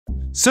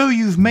So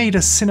you've made a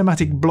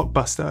cinematic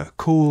blockbuster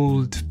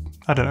called,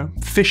 I don't know,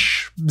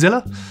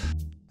 Fishzilla?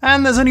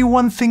 And there's only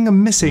one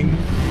thing missing.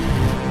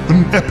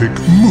 An epic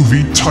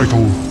movie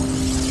title.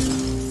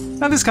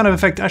 Now this kind of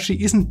effect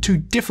actually isn't too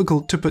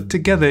difficult to put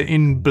together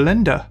in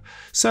Blender,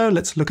 so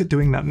let's look at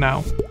doing that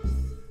now.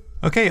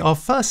 Okay, our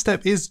first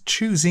step is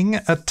choosing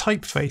a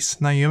typeface.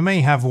 Now you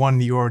may have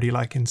one you already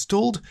like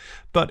installed,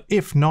 but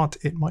if not,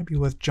 it might be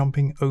worth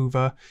jumping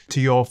over to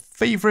your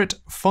favorite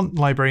font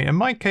library. In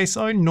my case,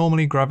 I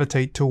normally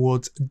gravitate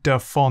towards the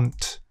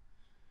font.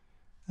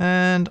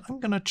 And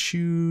I'm gonna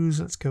choose,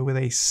 let's go with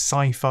a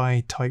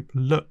sci-fi type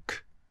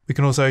look. We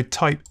can also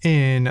type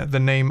in the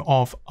name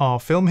of our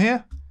film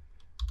here,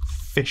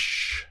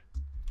 Fishzilla.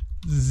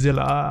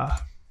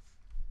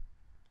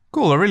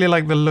 Cool, I really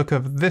like the look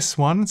of this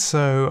one,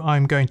 so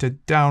I'm going to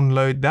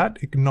download that,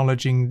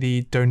 acknowledging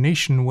the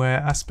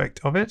donationware aspect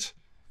of it.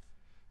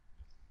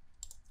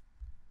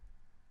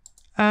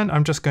 And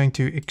I'm just going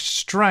to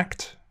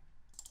extract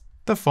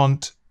the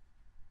font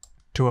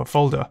to a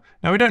folder.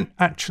 Now we don't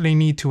actually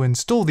need to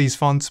install these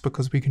fonts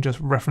because we can just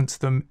reference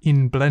them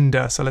in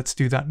Blender, so let's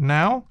do that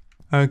now.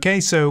 Okay,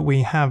 so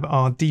we have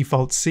our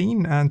default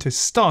scene, and to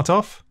start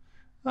off,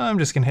 I'm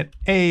just going to hit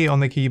A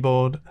on the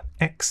keyboard,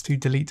 X to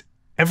delete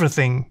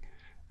everything.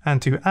 And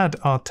to add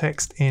our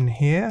text in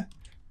here,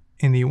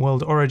 in the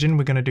world origin,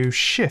 we're going to do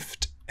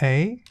Shift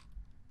A.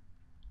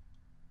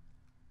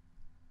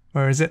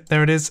 Where is it?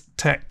 There it is,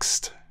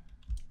 text.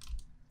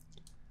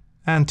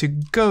 And to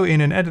go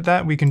in and edit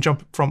that, we can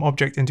jump from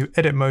object into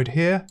edit mode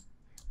here.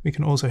 We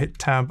can also hit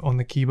Tab on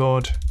the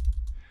keyboard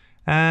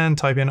and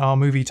type in our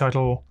movie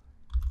title,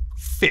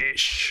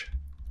 Fishzilla.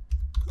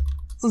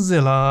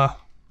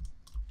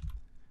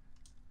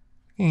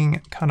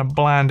 Kind of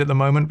bland at the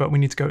moment, but we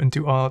need to go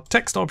into our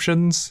text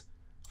options,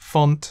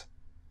 font,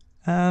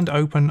 and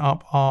open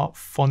up our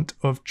font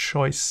of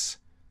choice.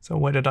 So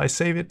where did I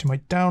save it? To my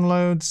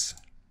downloads.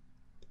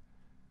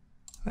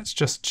 Let's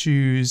just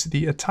choose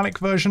the italic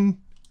version.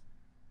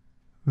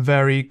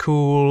 Very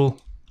cool.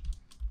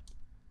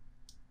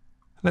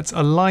 Let's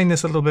align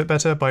this a little bit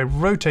better by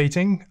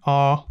rotating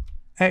our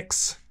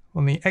X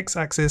on the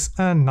X-axis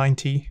and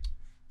 90.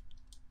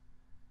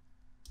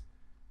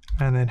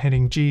 And then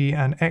hitting G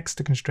and X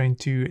to constrain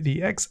to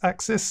the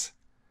X-axis,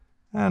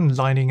 and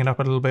lining it up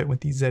a little bit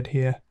with the Z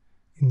here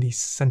in the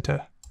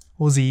center,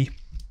 or Z.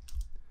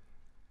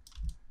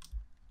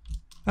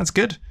 That's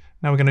good.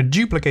 Now we're going to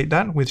duplicate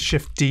that with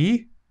Shift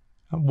D,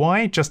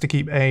 Y, just to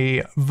keep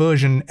a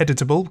version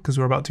editable, because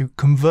we're about to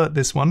convert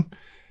this one.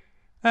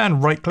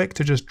 And right click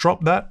to just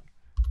drop that,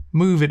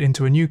 move it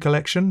into a new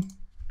collection.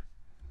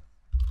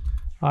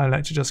 I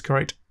like to just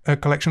create a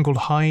collection called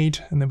Hide,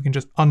 and then we can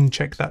just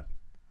uncheck that.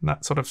 And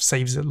that sort of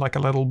saves it like a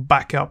little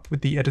backup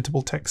with the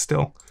editable text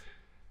still.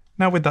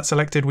 Now with that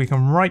selected, we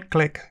can right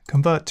click,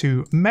 convert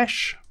to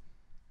mesh,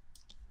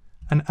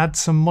 and add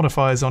some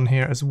modifiers on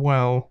here as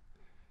well.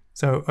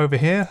 So over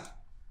here,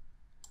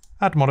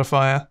 add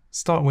modifier,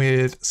 start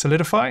with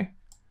solidify,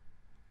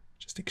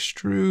 just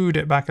extrude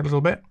it back a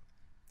little bit,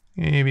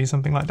 maybe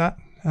something like that,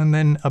 and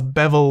then a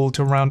bevel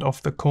to round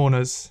off the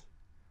corners.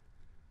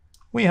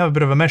 We have a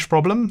bit of a mesh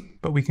problem,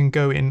 but we can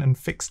go in and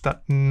fix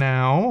that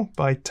now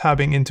by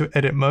tabbing into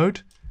edit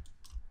mode.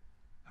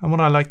 And what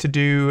I like to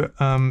do,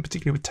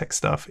 particularly with text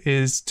stuff,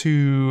 is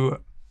to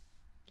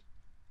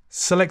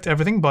select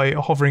everything by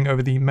hovering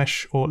over the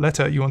mesh or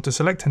letter you want to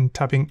select and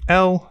tapping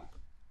L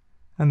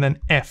and then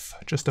F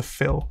just to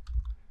fill.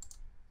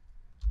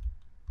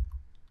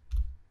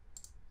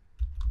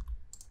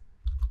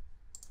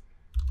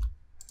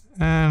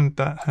 And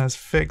that has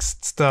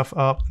fixed stuff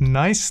up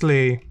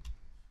nicely.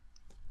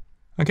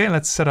 Okay,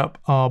 let's set up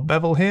our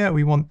bevel here.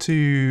 We want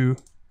to,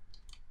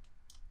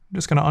 I'm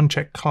just going to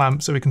uncheck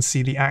clamp so we can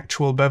see the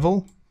actual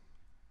bevel.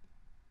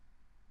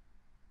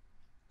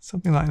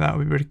 Something like that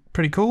would be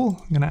pretty cool.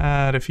 I'm going to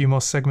add a few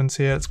more segments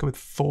here. Let's go with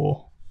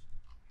 4.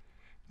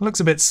 It looks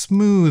a bit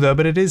smoother,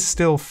 but it is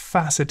still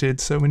faceted,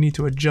 so we need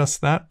to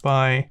adjust that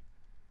by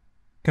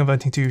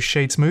converting to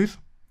shade smooth.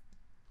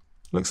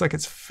 Looks like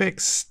it's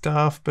fixed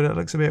stuff, but it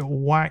looks a bit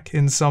whack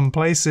in some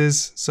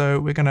places, so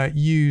we're going to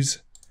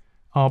use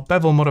our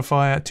bevel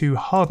modifier to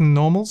harden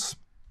normals.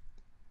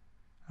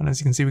 And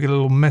as you can see, we get a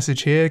little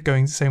message here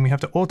saying we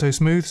have to auto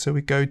smooth. So we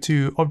go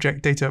to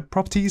object data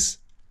properties,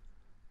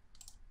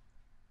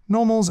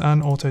 normals,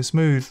 and auto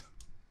smooth.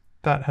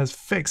 That has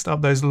fixed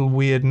up those little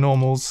weird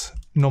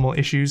normal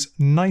issues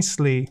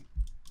nicely.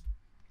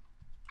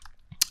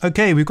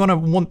 Okay, we're going to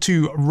want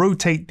to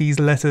rotate these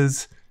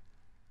letters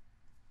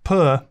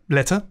per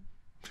letter.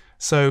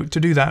 So to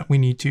do that, we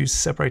need to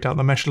separate out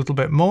the mesh a little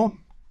bit more.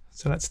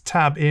 So let's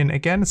tab in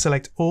again,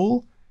 select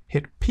all,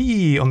 hit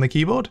P on the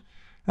keyboard,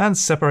 and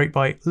separate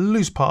by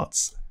loose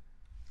parts.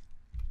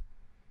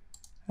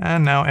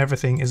 And now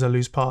everything is a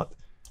loose part.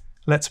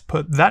 Let's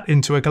put that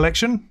into a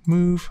collection.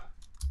 Move,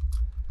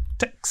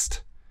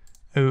 text.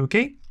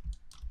 Okay.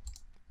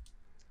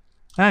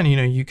 And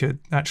you could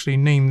actually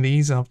name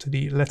these after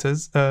the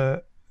letters,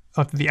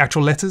 after the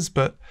actual letters,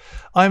 but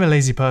I'm a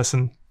lazy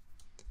person.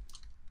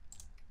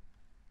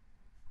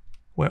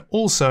 we're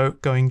also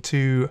going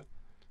to,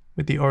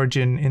 with the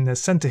origin in the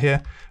center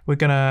here, we're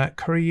going to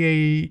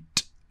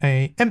create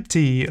a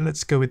empty.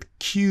 Let's go with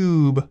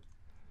cube.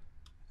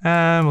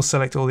 And we'll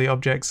select all the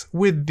objects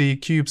with the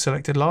cube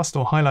selected last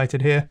or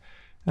highlighted here.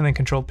 And then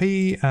Control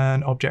P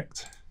and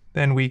object.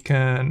 Then we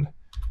can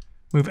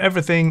move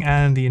everything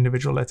and the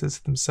individual letters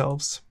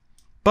themselves.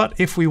 But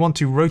if we want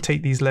to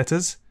rotate these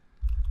letters,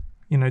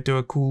 you know, do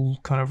a cool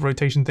kind of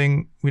rotation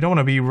thing, we don't want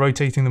to be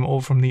rotating them all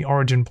from the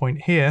origin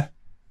point here.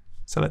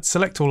 So let's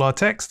select all our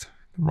text,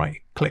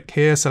 right click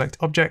here, select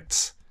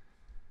objects,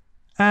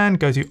 and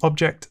go to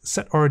object,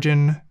 set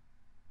origin.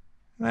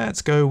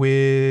 Let's go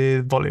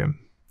with volume,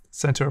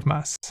 center of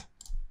mass.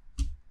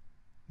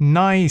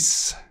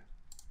 Nice.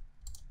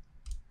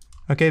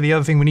 Okay, the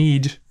other thing we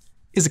need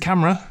is a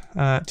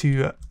camera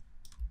to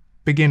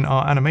begin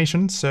our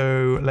animation.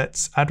 So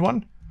let's add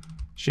one.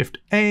 Shift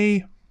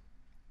A,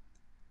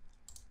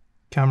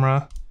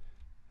 camera.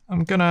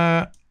 I'm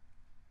gonna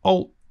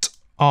Alt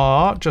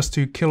R just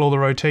to kill all the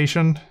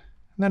rotation,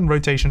 and then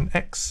rotation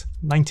X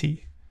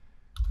 90,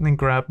 and then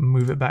grab and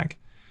move it back.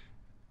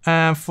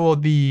 And for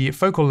the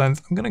focal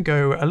length, I'm gonna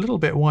go a little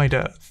bit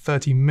wider,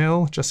 30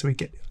 mil, just so we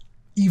get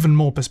even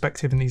more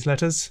perspective in these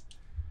letters.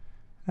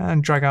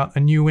 And drag out a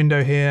new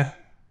window here.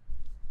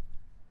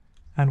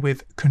 And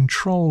with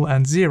Control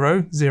and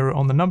 0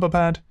 on the number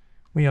pad,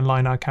 we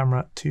align our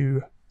camera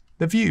to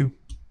the view.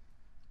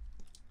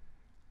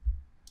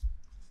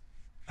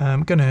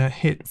 I'm gonna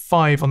hit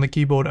 5 on the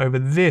keyboard over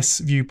this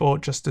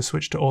viewport just to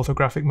switch to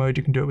orthographic mode.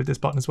 You can do it with this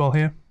button as well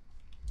here.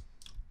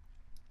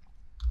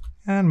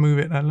 And move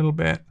it a little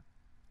bit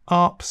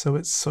up so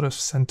it's sort of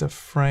center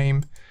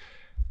frame.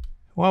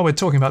 While we're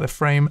talking about the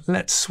frame,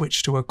 let's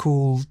switch to a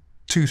cool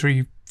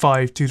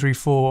 235,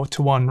 234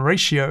 to 1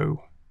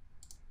 ratio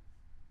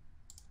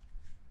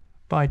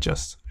by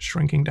just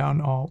shrinking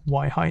down our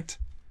Y height.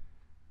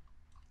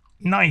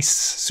 Nice,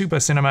 super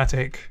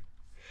cinematic.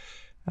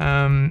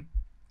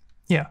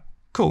 Yeah,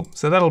 cool.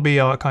 So that'll be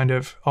our kind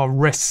of our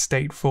rest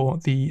state for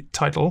the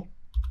title.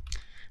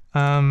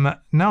 Now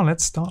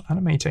let's start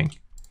animating.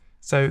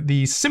 So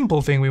the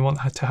simple thing we want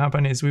to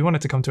happen is we want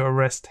it to come to a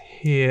rest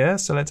here.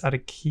 So let's add a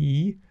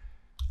key,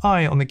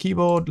 I on the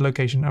keyboard,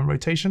 location and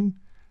rotation.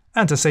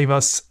 And to save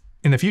us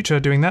in the future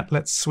doing that,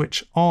 let's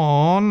switch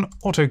on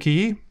auto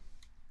key.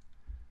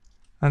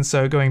 And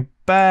so going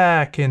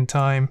back in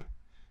time,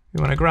 we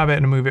want to grab it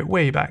and move it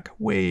way back,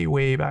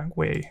 way back,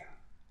 way.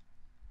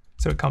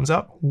 So it comes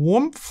up,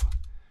 whoomph,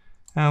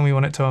 and we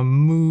want it to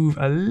move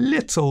a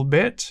little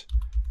bit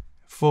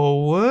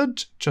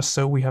forward, just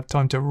so we have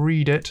time to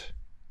read it,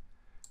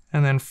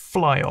 and then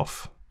fly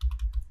off.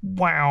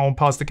 Wow,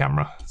 past the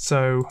camera.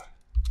 So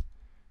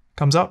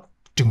comes up,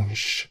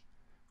 doonsh,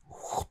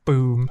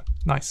 boom,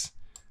 nice.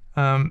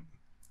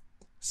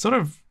 Sort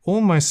of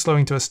almost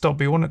slowing to a stop.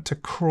 We want it to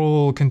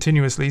crawl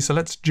continuously, so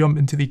let's jump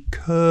into the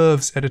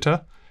curves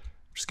editor.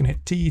 I'm just gonna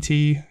hit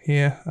T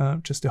here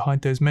just to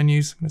hide those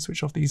menus. I'm gonna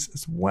switch off these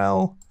as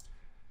well.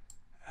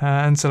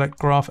 And select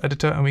graph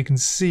editor, and we can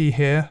see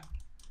here,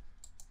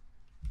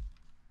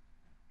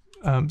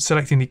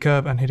 selecting the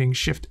curve and hitting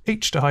Shift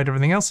H to hide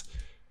everything else,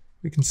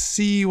 we can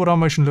see what our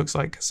motion looks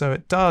like. So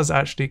it does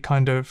actually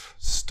kind of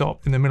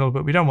stop in the middle,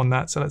 but we don't want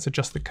that. So let's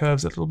adjust the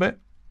curves a little bit.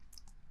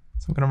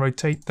 So I'm gonna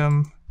rotate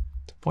them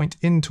to point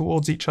in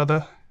towards each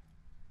other.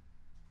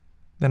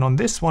 Then on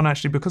this one,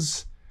 actually,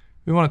 because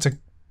we want it to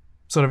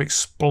sort of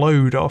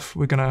explode off,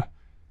 we're gonna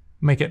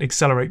make it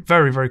accelerate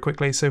very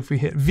quickly. So if we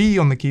hit V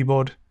on the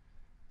keyboard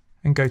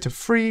and go to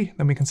free,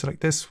 then we can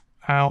select this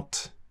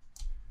out,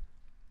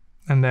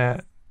 and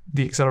there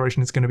the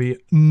acceleration is going to be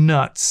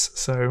nuts.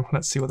 So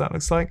let's see what that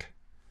looks like.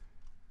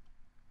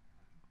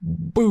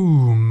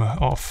 Boom,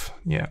 off.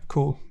 Yeah,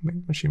 cool.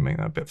 Machine make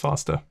that a bit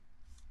faster.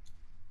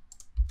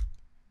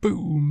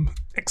 Boom,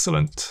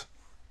 excellent.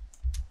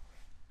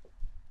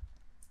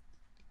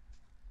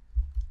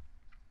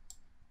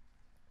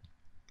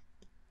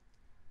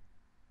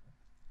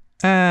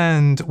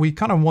 And we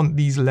kind of want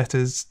these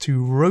letters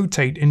to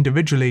rotate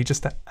individually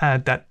just to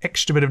add that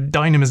extra bit of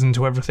dynamism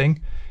to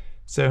everything.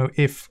 So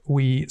if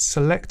we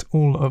select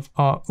all of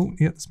our,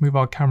 let's move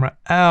our camera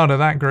out of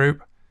that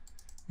group.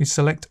 We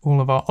select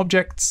all of our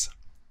objects.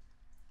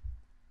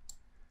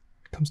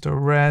 It comes to a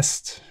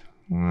rest.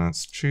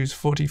 Let's choose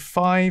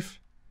 45.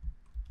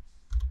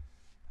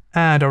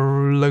 Add a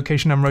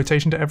location and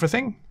rotation to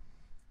everything.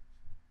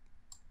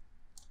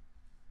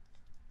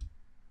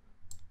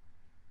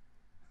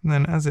 And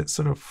then as it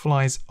sort of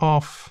flies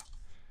off,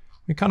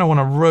 we kind of want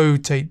to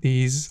rotate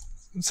these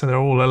so they're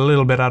all a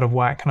little bit out of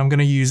whack. And I'm going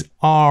to use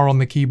R on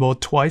the keyboard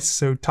twice,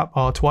 so tap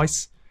R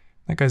twice.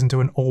 That goes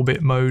into an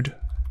orbit mode.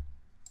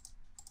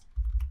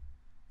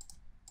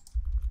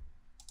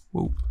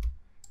 Whoa.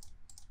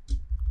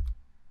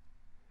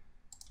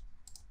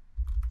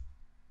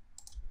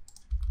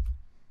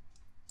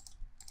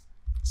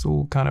 It's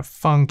all kind of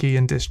funky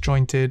and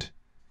disjointed.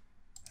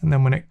 And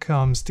then when it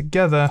comes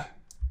together,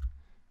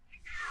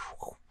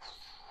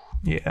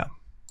 yeah.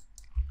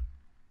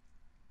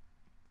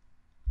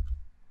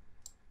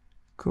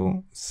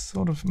 Cool.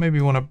 Sort of maybe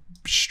we want a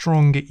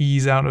strong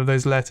ease out of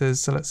those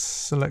letters. So let's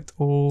select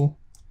all.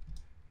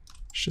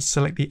 Let's just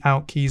select the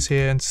out keys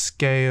here and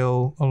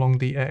scale along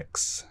the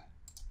X.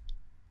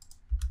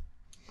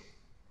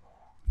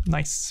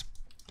 Nice.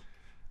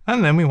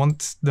 And then we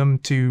want them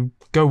to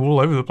go all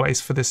over the place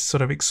for this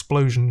sort of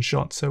explosion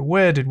shot. So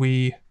where did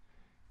we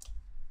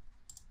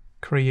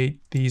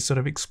create the sort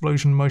of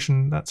explosion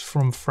motion? That's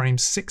from frame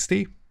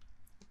 60.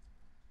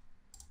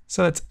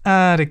 So let's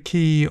add a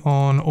key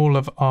on all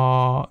of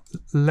our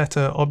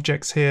letter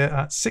objects here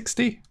at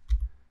 60.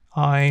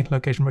 I,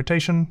 location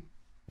rotation.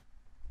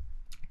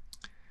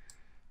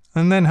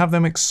 And then have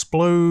them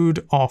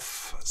explode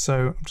off.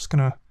 So I'm just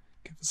gonna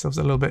give ourselves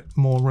a little bit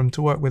more room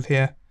to work with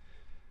here.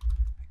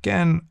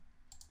 Again,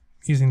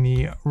 using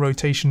the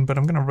rotation, but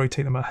I'm gonna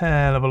rotate them a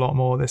hell of a lot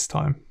more this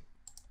time.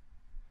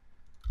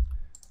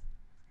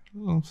 A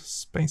little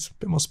space, a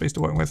bit more space to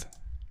work with.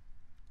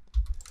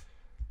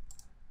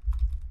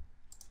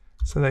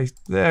 So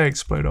they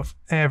explode off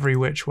every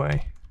which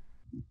way.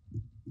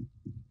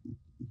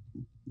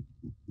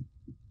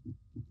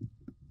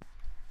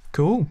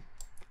 Cool.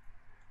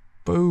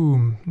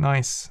 Boom,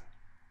 nice.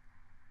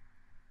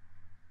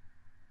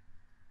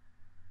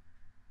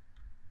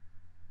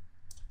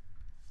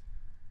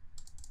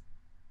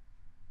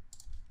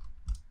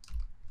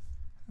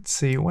 Let's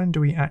see, when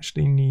do we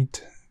actually need,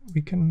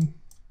 we can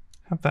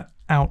have that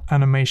out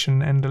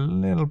animation end a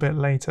little bit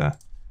later.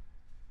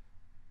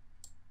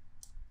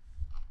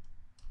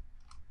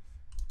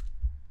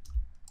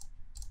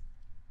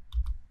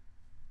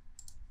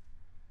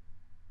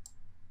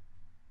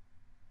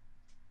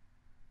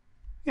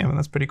 Yeah, well,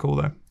 that's pretty cool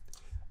though.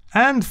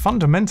 And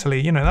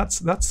fundamentally, you know,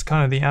 that's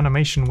kind of the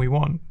animation we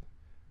want.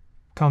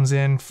 Comes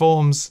in,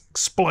 forms,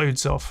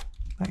 explodes off.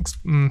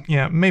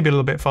 Yeah, maybe a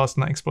little bit faster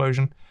than that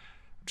explosion.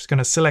 I'm just going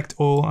to select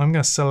all. I'm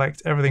going to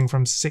select everything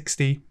from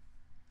 60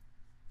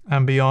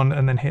 and beyond,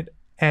 and then hit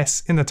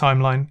S in the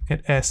timeline,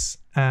 hit S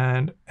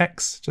and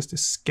X just to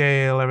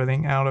scale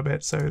everything out a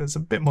bit so there's a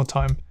bit more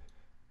time.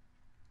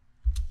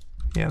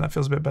 Yeah, that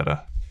feels a bit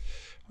better.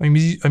 I'm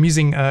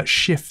using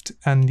Shift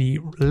and the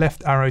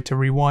left arrow to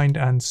rewind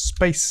and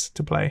space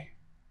to play.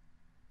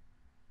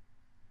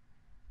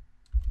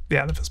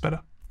 Yeah, that feels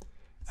better.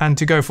 And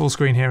to go full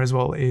screen here as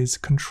well is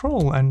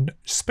Control and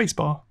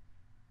Spacebar.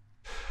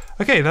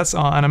 Okay, that's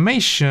our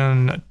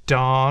animation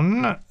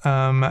done.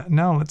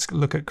 Now let's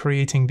look at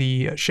creating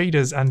the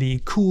shaders and the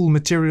cool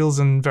materials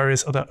and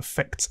various other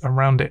effects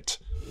around it.